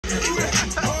What's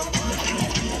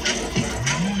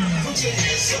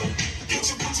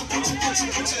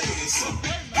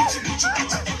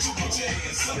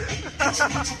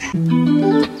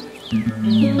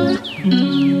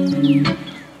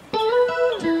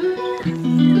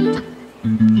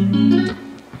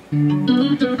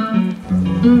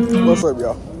up,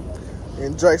 y'all?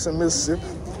 In Jackson, Mississippi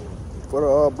for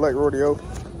the Black Rodeo.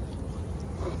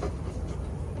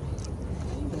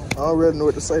 I don't really know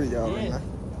what to say to y'all right now.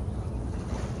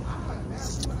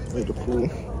 At the pool.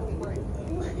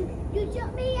 You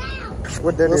took me out.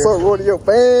 What's up, rodeo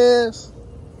fans?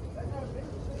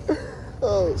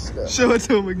 Oh, snap. Show it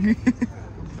to him again.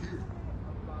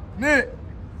 Nick,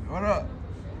 what up?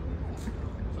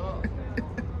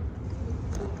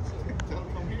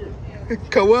 Come here.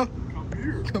 Come what? Come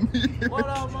here. Come here. What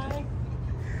up, man?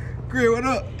 Greg, what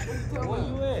up? Where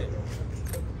you at?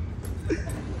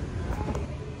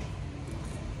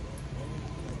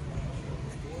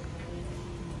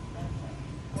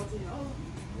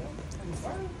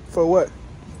 For what?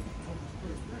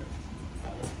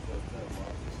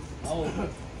 Oh.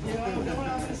 Yeah, I don't know what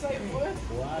I was gonna say, boy.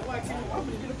 Why can't I'm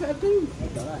gonna get a tattoo?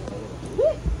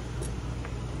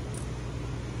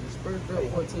 Spurs up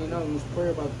 14 on this prayer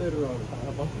about 30 on it. How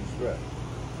about some strap?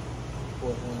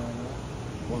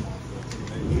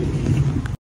 1499.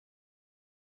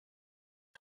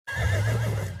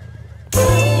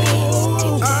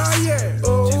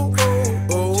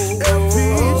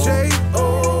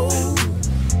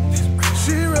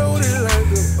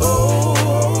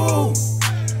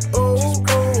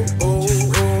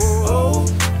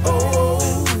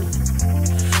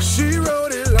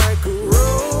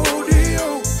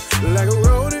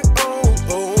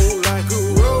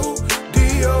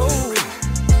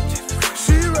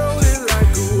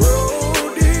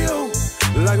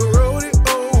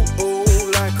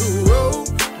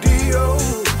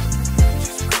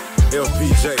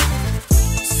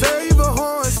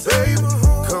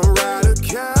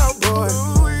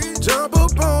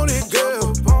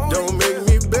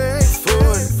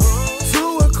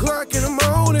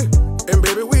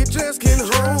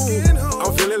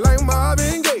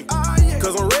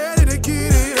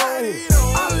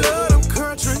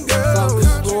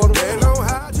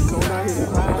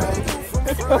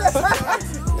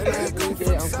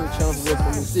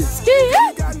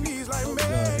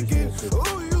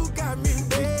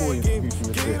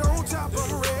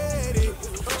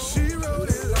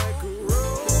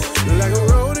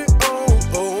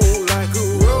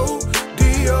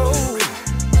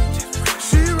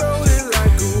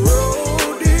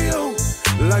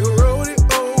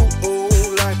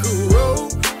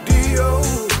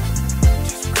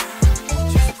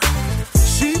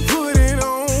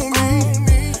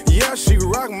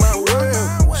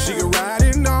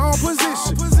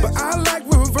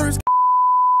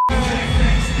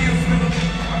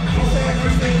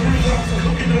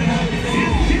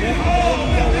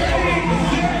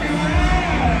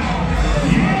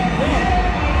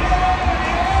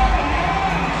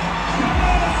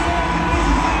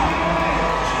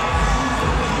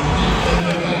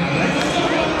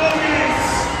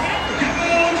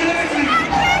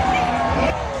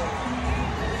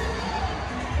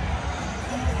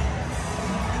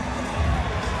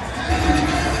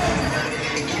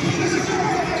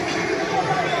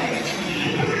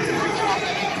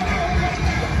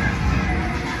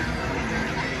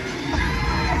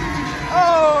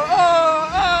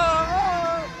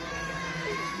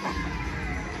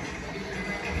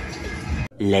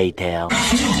 Later.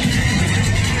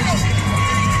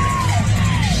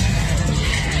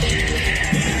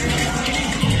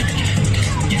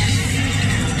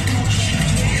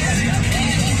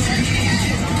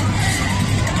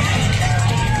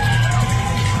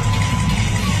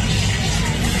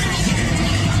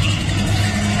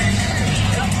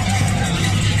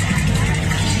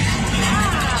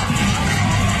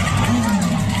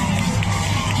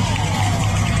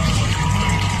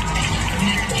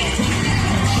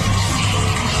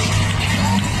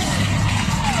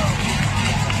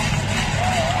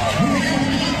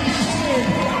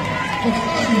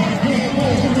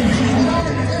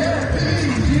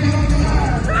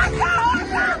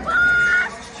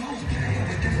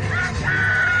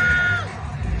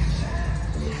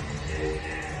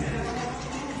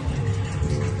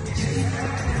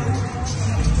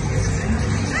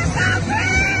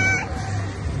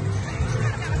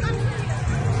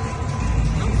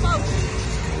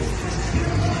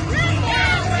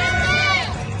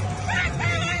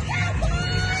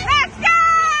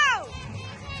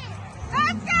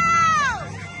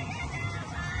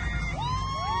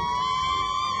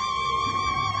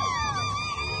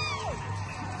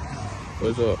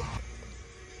 What's up?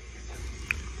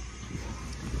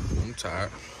 I'm tired.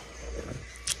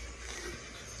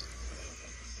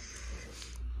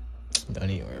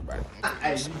 Don't even worry about it.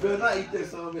 Hey, you better not eat that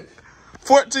son of a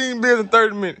 14 bills in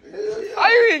 30 minutes. How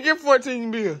you didn't get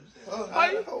 14 bills?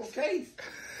 whole case.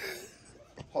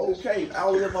 Whole case. I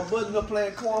was at my buddy up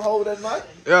playing cornhole that night.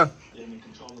 Yeah.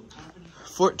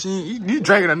 14. You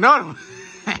drinking another one.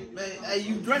 Man, hey,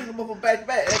 you drank them up a back to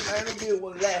back. That bill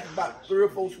was last about 3 or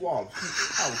 4 swallows.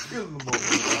 I was killing them over.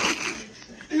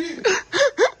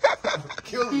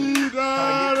 Killing them.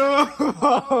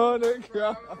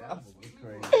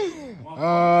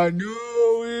 I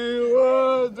knew it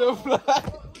was the fly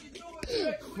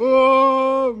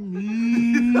for me.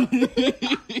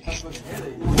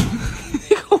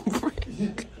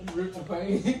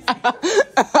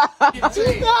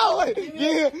 No, wait.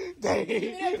 Yeah, dang.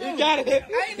 You got it. I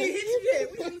ain't even hit you yet.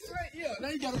 We on the straight. Yeah, now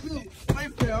you got to feel it.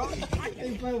 I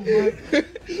can't play with it.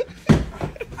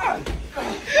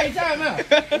 Hey, time out.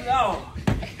 No.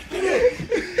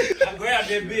 I grabbed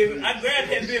that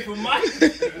bit from Mike.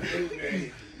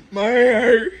 My hair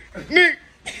hurt. Nick.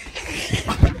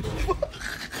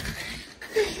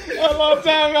 A long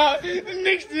time out.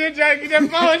 Nick still trying to get that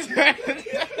phone track.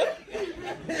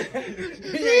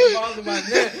 He ain't bothered by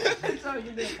that. I'm trying to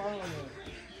get that phone on.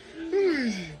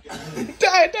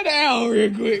 Tie that down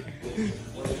real quick.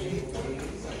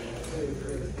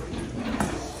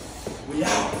 We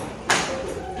out.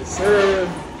 Sir.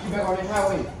 You back on the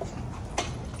highway.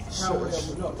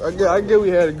 I guess we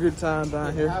had a good time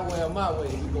down here. Highway on my way.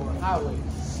 We going highway.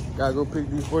 Gotta go pick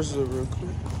these horses up real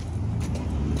quick.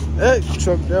 That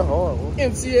truck that hard. Bro.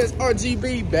 MCS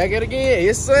RGB back at it again.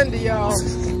 It's Sunday, y'all.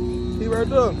 He right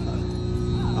there. I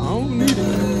don't need it.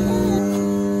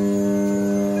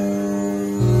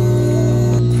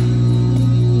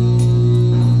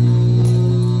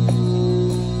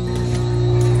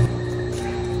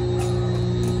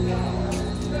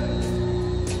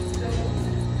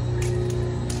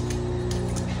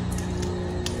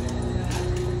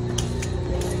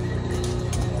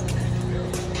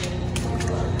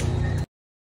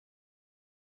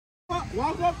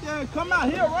 Walk up there and come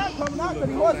out here, right? Coming out because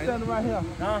he was standing right here.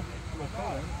 Huh?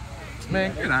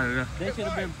 Man, get out of there. They should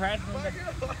have been practicing.